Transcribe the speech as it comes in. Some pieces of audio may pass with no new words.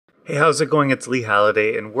Hey, how's it going? It's Lee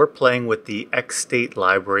Halliday, and we're playing with the XState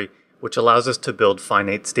library, which allows us to build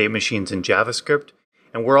finite state machines in JavaScript,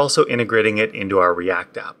 and we're also integrating it into our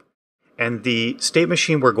React app. And the state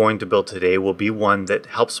machine we're going to build today will be one that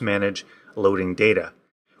helps manage loading data.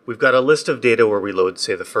 We've got a list of data where we load,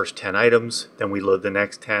 say, the first 10 items, then we load the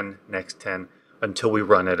next 10, until we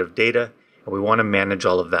run out of data, and we want to manage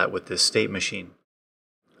all of that with this state machine.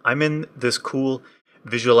 I'm in this cool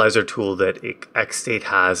visualizer tool that XState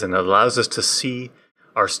has, and it allows us to see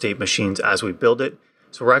our state machines as we build it.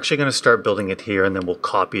 So we're actually going to start building it here, and then we'll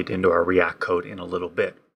copy it into our React code in a little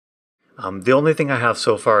bit. The only thing I have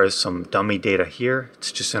so far is some dummy data here.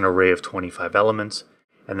 It's just an array of 25 elements,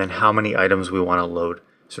 and then how many items we want to load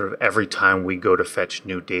sort of every time we go to fetch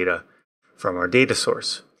new data from our data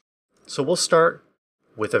source. So we'll start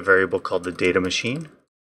with a variable called the data machine,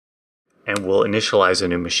 and we'll initialize a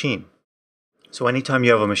new machine. So anytime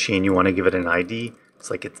you have a machine, you want to give it an ID. It's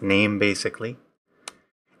like its name, basically.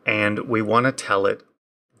 And we want to tell it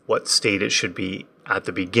what state it should be at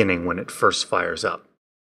the beginning when it first fires up.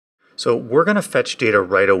 So we're going to fetch data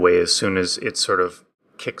right away as soon as it sort of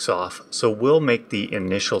kicks off. So we'll make the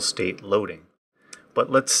initial state loading. But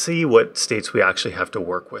let's see what states we actually have to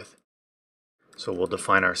work with. So we'll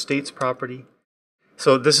define our states property.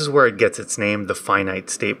 So this is where it gets its name, the finite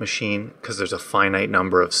state machine, because there's a finite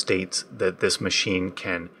number of states that this machine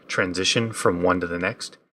can transition from one to the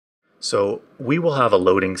next. So we will have a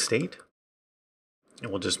loading state, and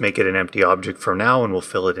we'll just make it an empty object for now, and we'll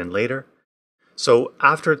fill it in later. So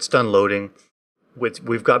after it's done loading,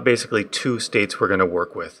 we've got basically two states we're going to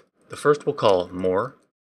work with. The first we'll call more.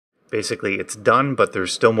 Basically, it's done, but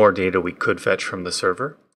there's still more data we could fetch from the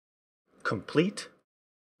server. Complete,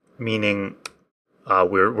 meaning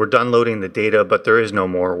we're done loading the data, but there is no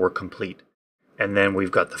more, we're complete. And then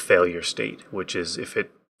we've got the failure state, which is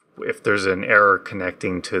if there's an error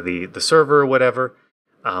connecting to the server or whatever,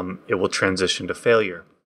 it will transition to failure.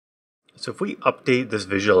 So if we update this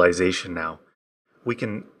visualization now, we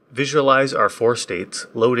can visualize our four states: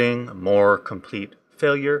 loading, more, complete,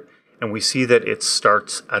 failure, and we see that it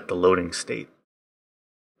starts at the loading state.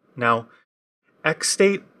 Now,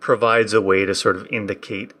 XState provides a way to sort of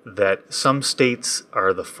indicate that some states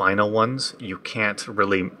are the final ones. You can't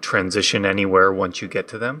really transition anywhere once you get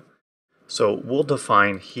to them. So we'll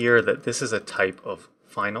define here that this is a type of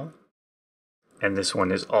final, and this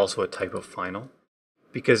one is also a type of final,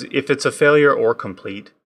 because if it's a failure or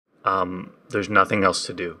complete, there's nothing else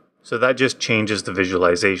to do. So that just changes the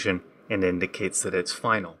visualization and indicates that it's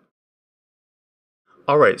final.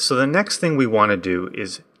 All right, so the next thing we want to do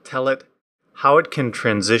is tell it how it can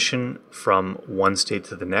transition from one state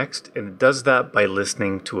to the next, and it does that by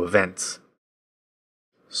listening to events.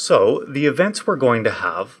 So the events we're going to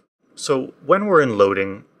have, so when we're in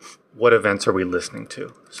loading, what events are we listening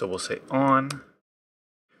to? So we'll say on.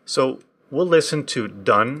 So we'll listen to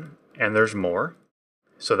done and there's more.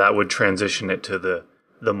 So that would transition it to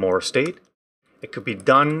the more state. It could be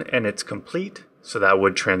done and it's complete. So that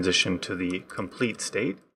would transition to the complete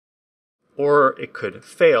state. Or it could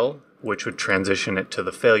fail, which would transition it to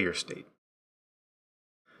the failure state.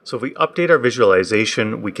 So if we update our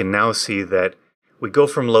visualization, we can now see that we go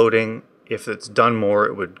from loading. If it's done more,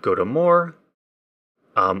 it would go to more.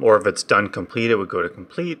 Or if it's done complete, it would go to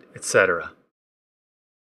complete, etc.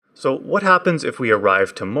 So what happens if we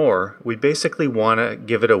arrive to more? We basically want to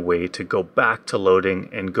give it a way to go back to loading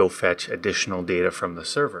and go fetch additional data from the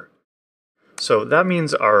server. So that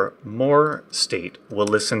means our more state will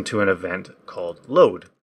listen to an event called load,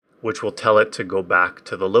 which will tell it to go back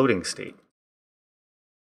to the loading state.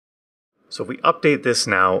 So if we update this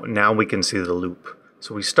now we can see the loop.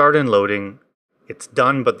 So we start in loading, it's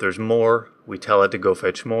done but there's more, we tell it to go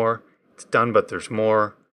fetch more, it's done but there's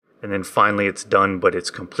more, and then finally it's done but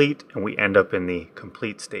it's complete, and we end up in the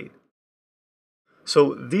complete state.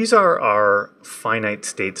 So these are our finite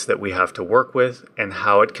states that we have to work with and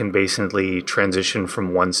how it can basically transition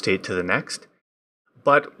from one state to the next.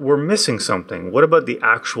 But we're missing something. What about the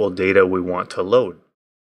actual data we want to load?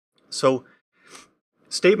 So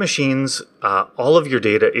state machines, all of your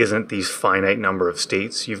data isn't these finite number of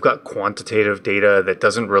states. You've got quantitative data that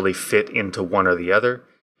doesn't really fit into one or the other,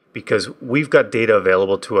 because we've got data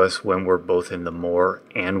available to us when we're both in the more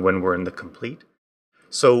and when we're in the complete.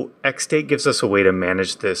 So XState gives us a way to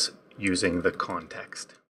manage this using the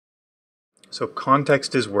context. So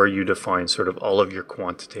context is where you define sort of all of your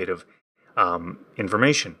quantitative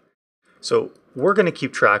information. So we're going to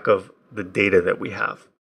keep track of the data that we have.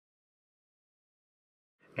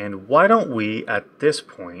 And why don't we, at this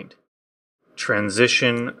point,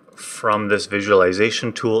 transition from this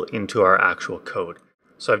visualization tool into our actual code?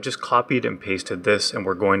 So I've just copied and pasted this, and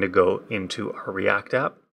we're going to go into our React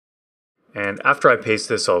app. And after I paste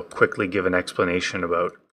this, I'll quickly give an explanation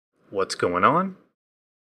about what's going on.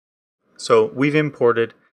 So we've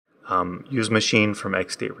imported useMachine from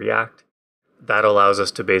XState React. That allows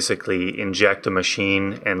us to basically inject a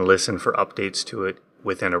machine and listen for updates to it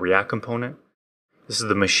within a React component. This is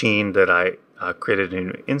the machine that I created a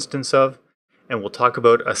new instance of, and we'll talk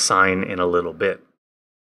about assign in a little bit.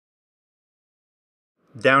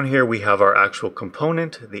 Down here we have our actual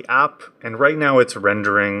component, the app, and right now it's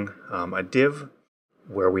rendering a div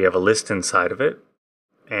where we have a list inside of it.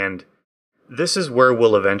 And this is where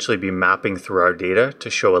we'll eventually be mapping through our data to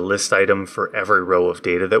show a list item for every row of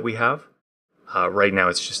data that we have. Right now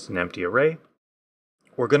it's just an empty array.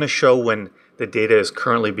 We're going to show when the data is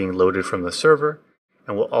currently being loaded from the server,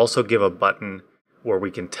 and we'll also give a button where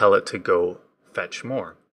we can tell it to go fetch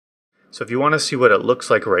more. So if you want to see what it looks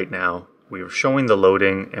like right now, we're showing the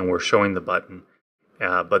loading and we're showing the button,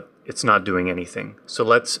 but it's not doing anything. So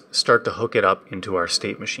let's start to hook it up into our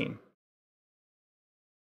state machine.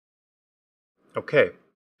 Okay,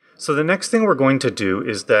 so the next thing we're going to do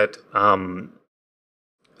is that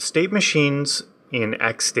state machines in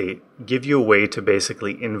XState give you a way to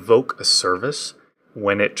basically invoke a service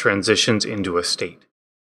when it transitions into a state.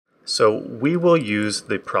 So we will use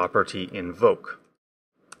the property invoke.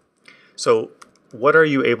 So what are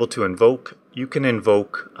you able to invoke? You can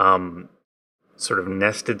invoke sort of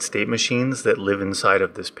nested state machines that live inside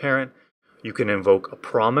of this parent. You can invoke a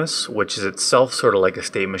promise, which is itself sort of like a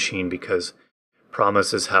state machine because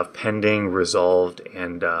promises have pending, resolved,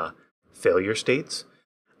 and failure states.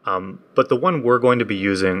 But the one we're going to be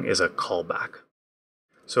using is a callback.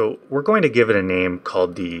 So we're going to give it a name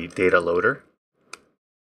called the data loader,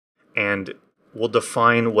 and we'll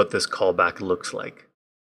define what this callback looks like.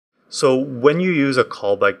 So when you use a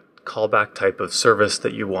callback type of service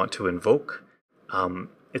that you want to invoke,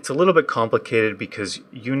 it's a little bit complicated because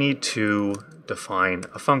you need to define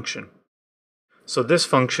a function. So this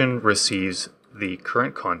function receives the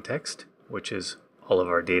current context, which is all of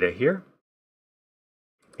our data here.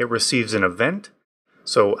 It receives an event.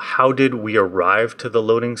 So how did we arrive to the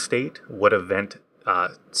loading state? What event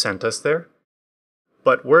sent us there?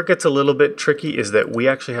 But where it gets a little bit tricky is that we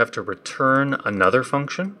actually have to return another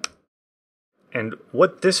function. And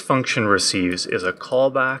what this function receives is a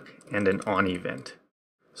callback and an on event.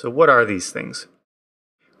 So what are these things?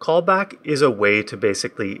 Callback is a way to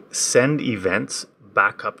basically send events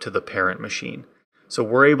back up to the parent machine. So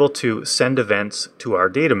we're able to send events to our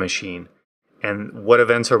data machine. And what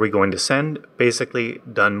events are we going to send? Basically,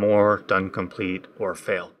 done more, done complete, or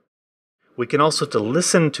fail. We can also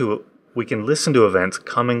listen to events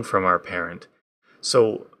coming from our parent.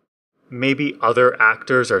 So maybe other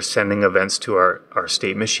actors are sending events to our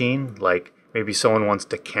state machine, like maybe someone wants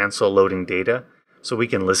to cancel loading data. So we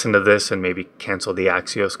can listen to this and maybe cancel the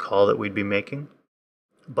Axios call that we'd be making.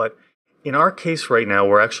 But in our case right now,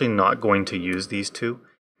 we're actually not going to use these two,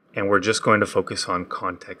 and we're just going to focus on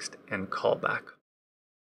context and callback.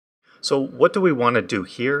 So what do we want to do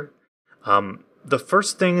here? The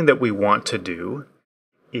first thing that we want to do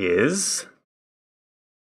is,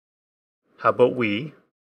 how about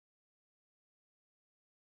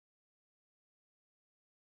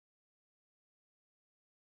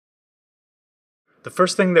the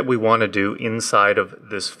first thing that we want to do inside of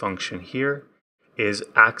this function here is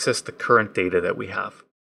access the current data that we have.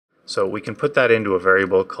 So we can put that into a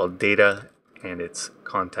variable called data and its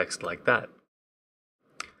context like that.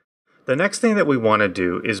 The next thing that we want to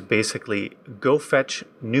do is basically go fetch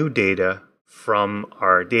new data from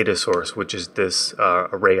our data source, which is this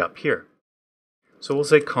array up here. So we'll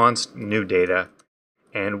say const new data.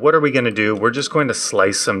 And what are we going to do? We're just going to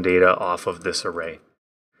slice some data off of this array.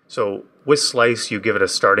 So with slice, you give it a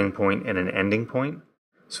starting point and an ending point.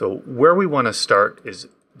 So where we want to start is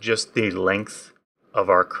just the length of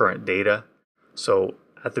our current data. So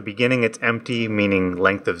at the beginning it's empty, meaning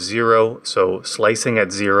length of 0. So slicing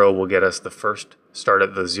at 0 will get us the first start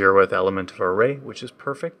at the 0th element of our array, which is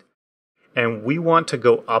perfect. And we want to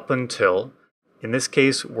go up until, in this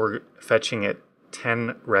case, we're fetching it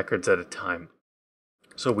 10 records at a time.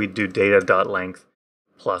 So we do data.length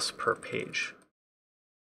plus per page.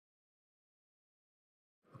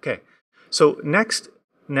 Okay, so next,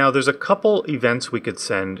 now there's a couple events we could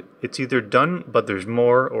send. It's either done but there's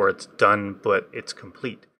more, or it's done but it's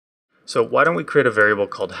complete. So why don't we create a variable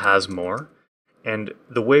called has more? And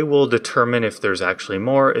the way we'll determine if there's actually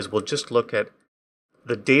more is we'll just look at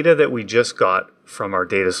the data that we just got from our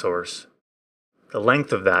data source. The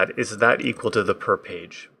length of that, is that equal to the per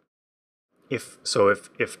page? If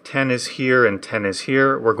 10 is here and 10 is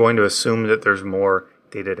here, we're going to assume that there's more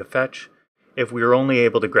data to fetch. If we are only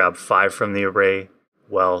able to grab 5 from the array,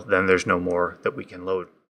 well, then there's no more that we can load.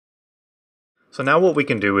 So now what we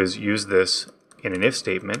can do is use this in an if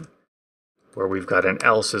statement where we've got an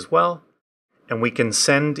else as well, and we can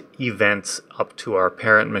send events up to our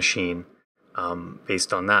parent machine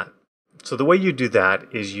based on that. So the way you do that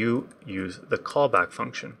is you use the callback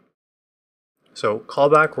function. So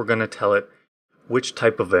callback, we're going to tell it which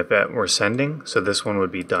type of event we're sending. So this one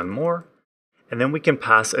would be done more. And then we can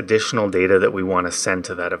pass additional data that we want to send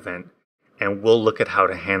to that event. And we'll look at how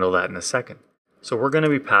to handle that in a second. So we're going to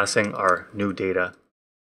be passing our new data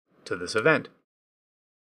to this event.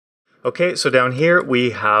 Okay, so down here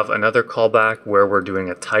we have another callback where we're doing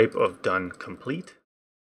a type of done complete.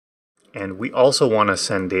 And we also want to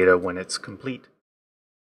send data when it's complete.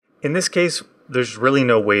 In this case, there's really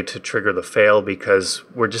no way to trigger the fail because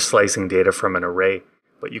we're just slicing data from an array.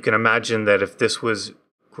 But you can imagine that if this was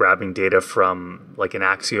grabbing data from like an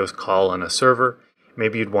Axios call on a server,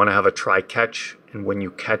 maybe you'd want to have a try catch, and when you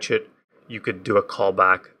catch it, you could do a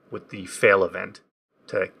callback with the fail event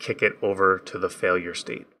to kick it over to the failure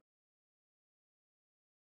state.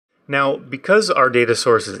 Now, because our data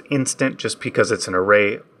source is instant just because it's an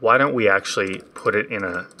array, why don't we actually put it in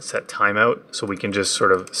a set timeout so we can just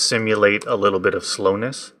sort of simulate a little bit of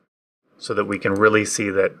slowness so that we can really see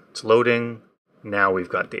that it's loading. Now we've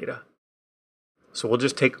got data. So we'll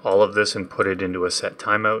just take all of this and put it into a set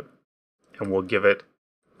timeout, and we'll give it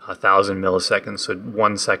 1,000 milliseconds, so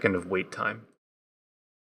 1 second of wait time.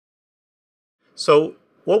 So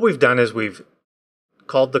what we've done is we've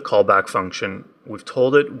called the callback function, we've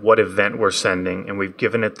told it what event we're sending, and we've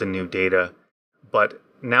given it the new data. But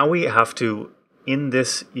now we have to, in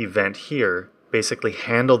this event here, basically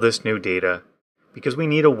handle this new data because we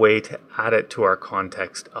need a way to add it to our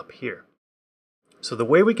context up here. So the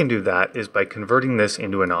way we can do that is by converting this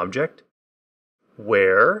into an object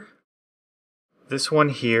where this one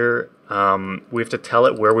here, we have to tell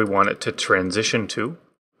it where we want it to transition to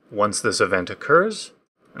once this event occurs.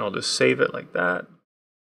 And I'll just save it like that.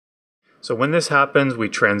 So when this happens, we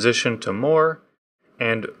transition to more,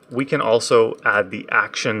 and we can also add the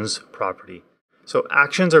actions property. So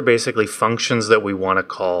actions are basically functions that we want to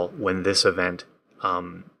call when this event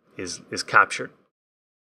is captured.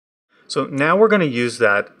 So now we're going to use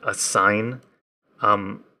that assign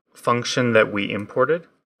function that we imported.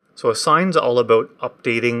 So assign's all about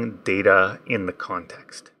updating data in the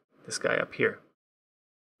context, this guy up here.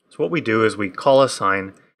 So what we do is we call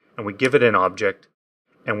assign, and we give it an object,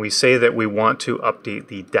 and we say that we want to update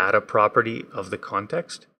the data property of the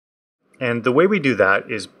context. And the way we do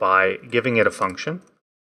that is by giving it a function.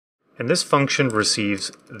 And this function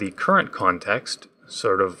receives the current context,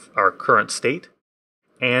 sort of our current state,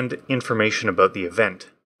 and information about the event.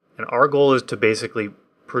 And our goal is to basically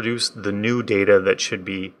produce the new data that should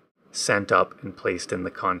be sent up and placed in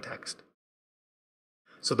the context.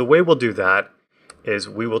 So the way we'll do that is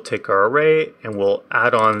we will take our array and we'll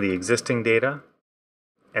add on the existing data,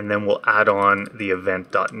 and then we'll add on the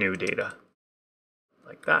event.new data,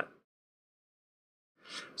 like that.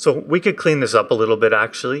 So we could clean this up a little bit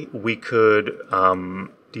actually. We could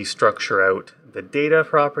destructure out the data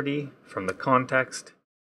property from the context,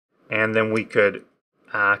 and then we could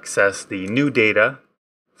access the new data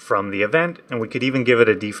from the event, and we could even give it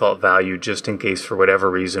a default value just in case for whatever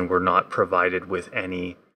reason we're not provided with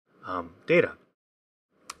any data.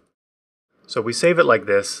 So we save it like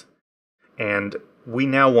this, and we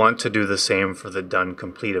now want to do the same for the done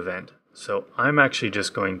complete event. So I'm actually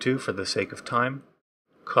just going to, for the sake of time,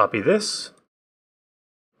 copy this,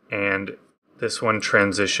 and this one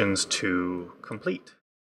transitions to complete.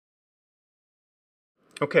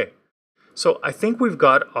 Okay, so I think we've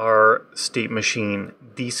got our state machine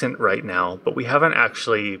decent right now, but we haven't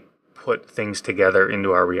actually put things together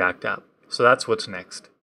into our React app. So that's what's next.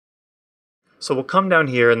 So we'll come down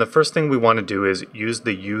here, and the first thing we want to do is use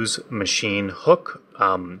the use machine hook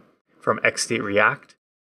from XState React.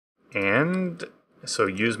 And so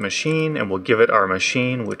use machine, and we'll give it our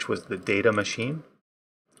machine, which was the data machine.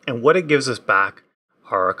 And what it gives us back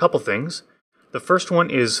are a couple things. The first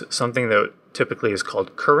one is something that typically is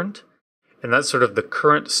called current, and that's sort of the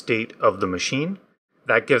current state of the machine.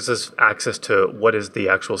 That gives us access to what is the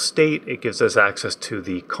actual state. It gives us access to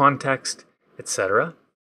the context, etc.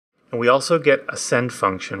 And we also get a send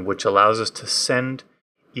function, which allows us to send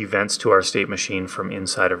events to our state machine from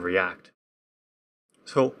inside of React.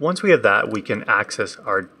 So once we have that, we can access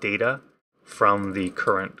our data from the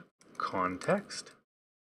current context,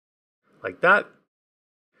 like that.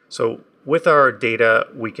 So with our data,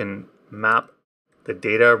 we can map the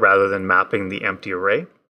data rather than mapping the empty array.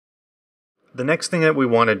 The next thing that we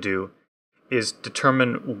want to do is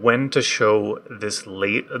determine when to show this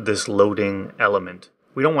loading element.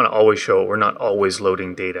 We don't want to always show it. We're not always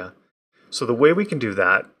loading data. So the way we can do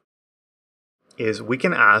that is we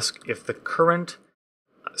can ask if the current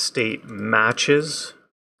state matches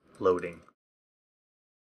loading.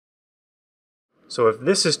 So if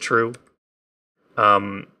this is true,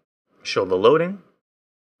 show the loading.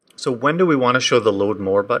 So when do we want to show the load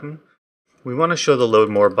more button? We want to show the load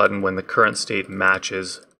more button when the current state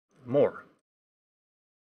matches more.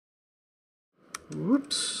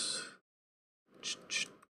 Whoops.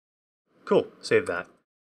 Cool, save that.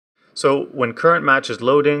 So when current matches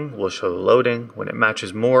loading, we'll show the loading. When it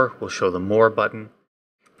matches more, we'll show the more button.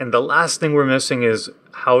 And the last thing we're missing is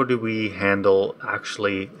how do we handle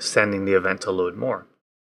actually sending the event to load more?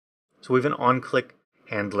 So we have an on-click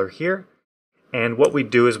handler here. And what we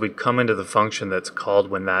do is we come into the function that's called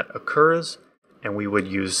when that occurs, and we would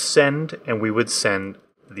use send, and we would send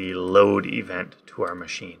the load event to our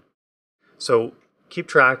machine. So keep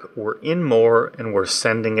track, we're in more and we're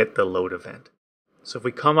sending it the load event. So if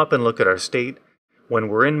we come up and look at our state, when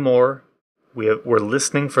we're in more, we're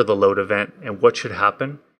listening for the load event, and what should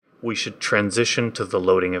happen? We should transition to the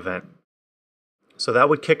loading event. So that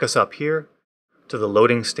would kick us up here to the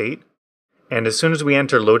loading state. And as soon as we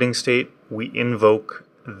enter loading state, we invoke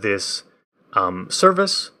this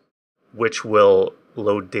service, which will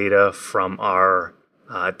load data from our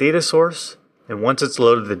data source. And once it's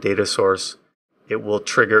loaded the data source, it will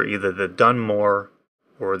trigger either the done more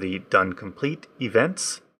or the done complete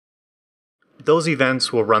events. Those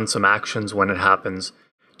events will run some actions when it happens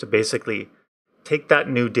to basically take that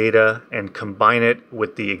new data and combine it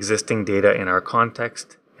with the existing data in our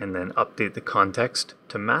context and then update the context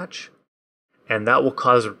to match. And that will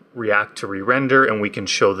cause React to re-render and we can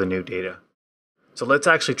show the new data. So let's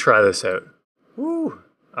actually try this out. Woo!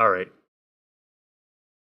 All right.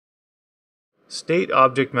 State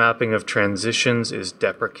object mapping of transitions is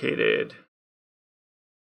deprecated.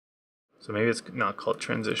 So maybe it's not called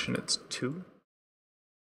transition, it's 2.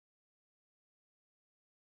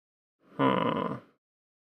 Huh.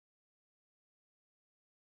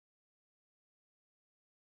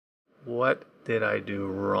 What did I do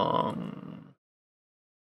wrong?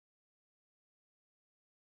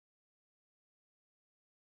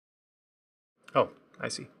 Oh, I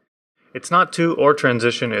see. It's not 2 or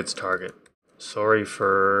transition, it's target. Sorry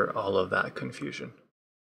for all of that confusion.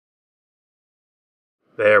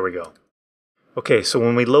 There we go. Okay, so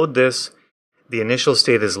when we load this, the initial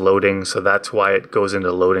state is loading, so that's why it goes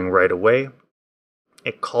into loading right away.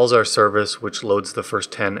 It calls our service, which loads the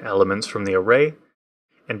first 10 elements from the array.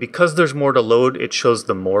 And because there's more to load, it shows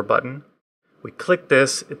the more button. We click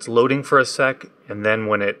this, it's loading for a sec, and then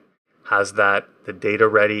when it has the data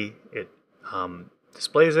ready, it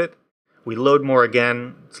displays it. We load more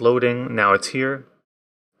again, it's loading, now it's here.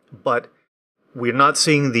 But we're not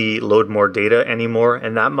seeing the load more data anymore,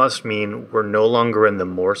 and that must mean we're no longer in the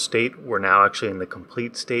more state. We're now actually in the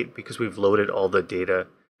complete state because we've loaded all the data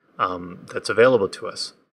that's available to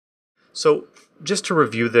us. So just to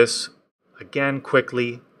review this again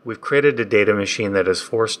quickly, we've created a data machine that has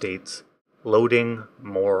 4 states: loading,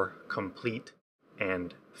 more, complete,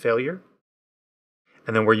 and failure.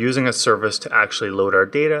 And then we're using a service to actually load our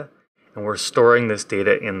data, and we're storing this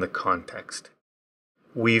data in the context.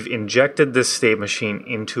 We've injected this state machine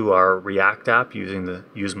into our React app using the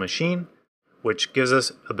useMachine, which gives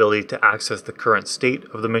us ability to access the current state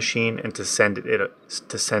of the machine and to send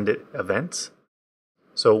it events.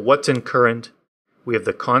 So what's in current? We have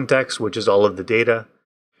the context, which is all of the data,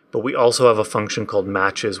 but we also have a function called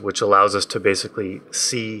matches, which allows us to basically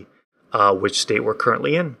see which state we're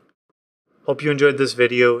currently in. Hope you enjoyed this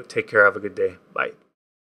video. Take care. Have a good day. Bye.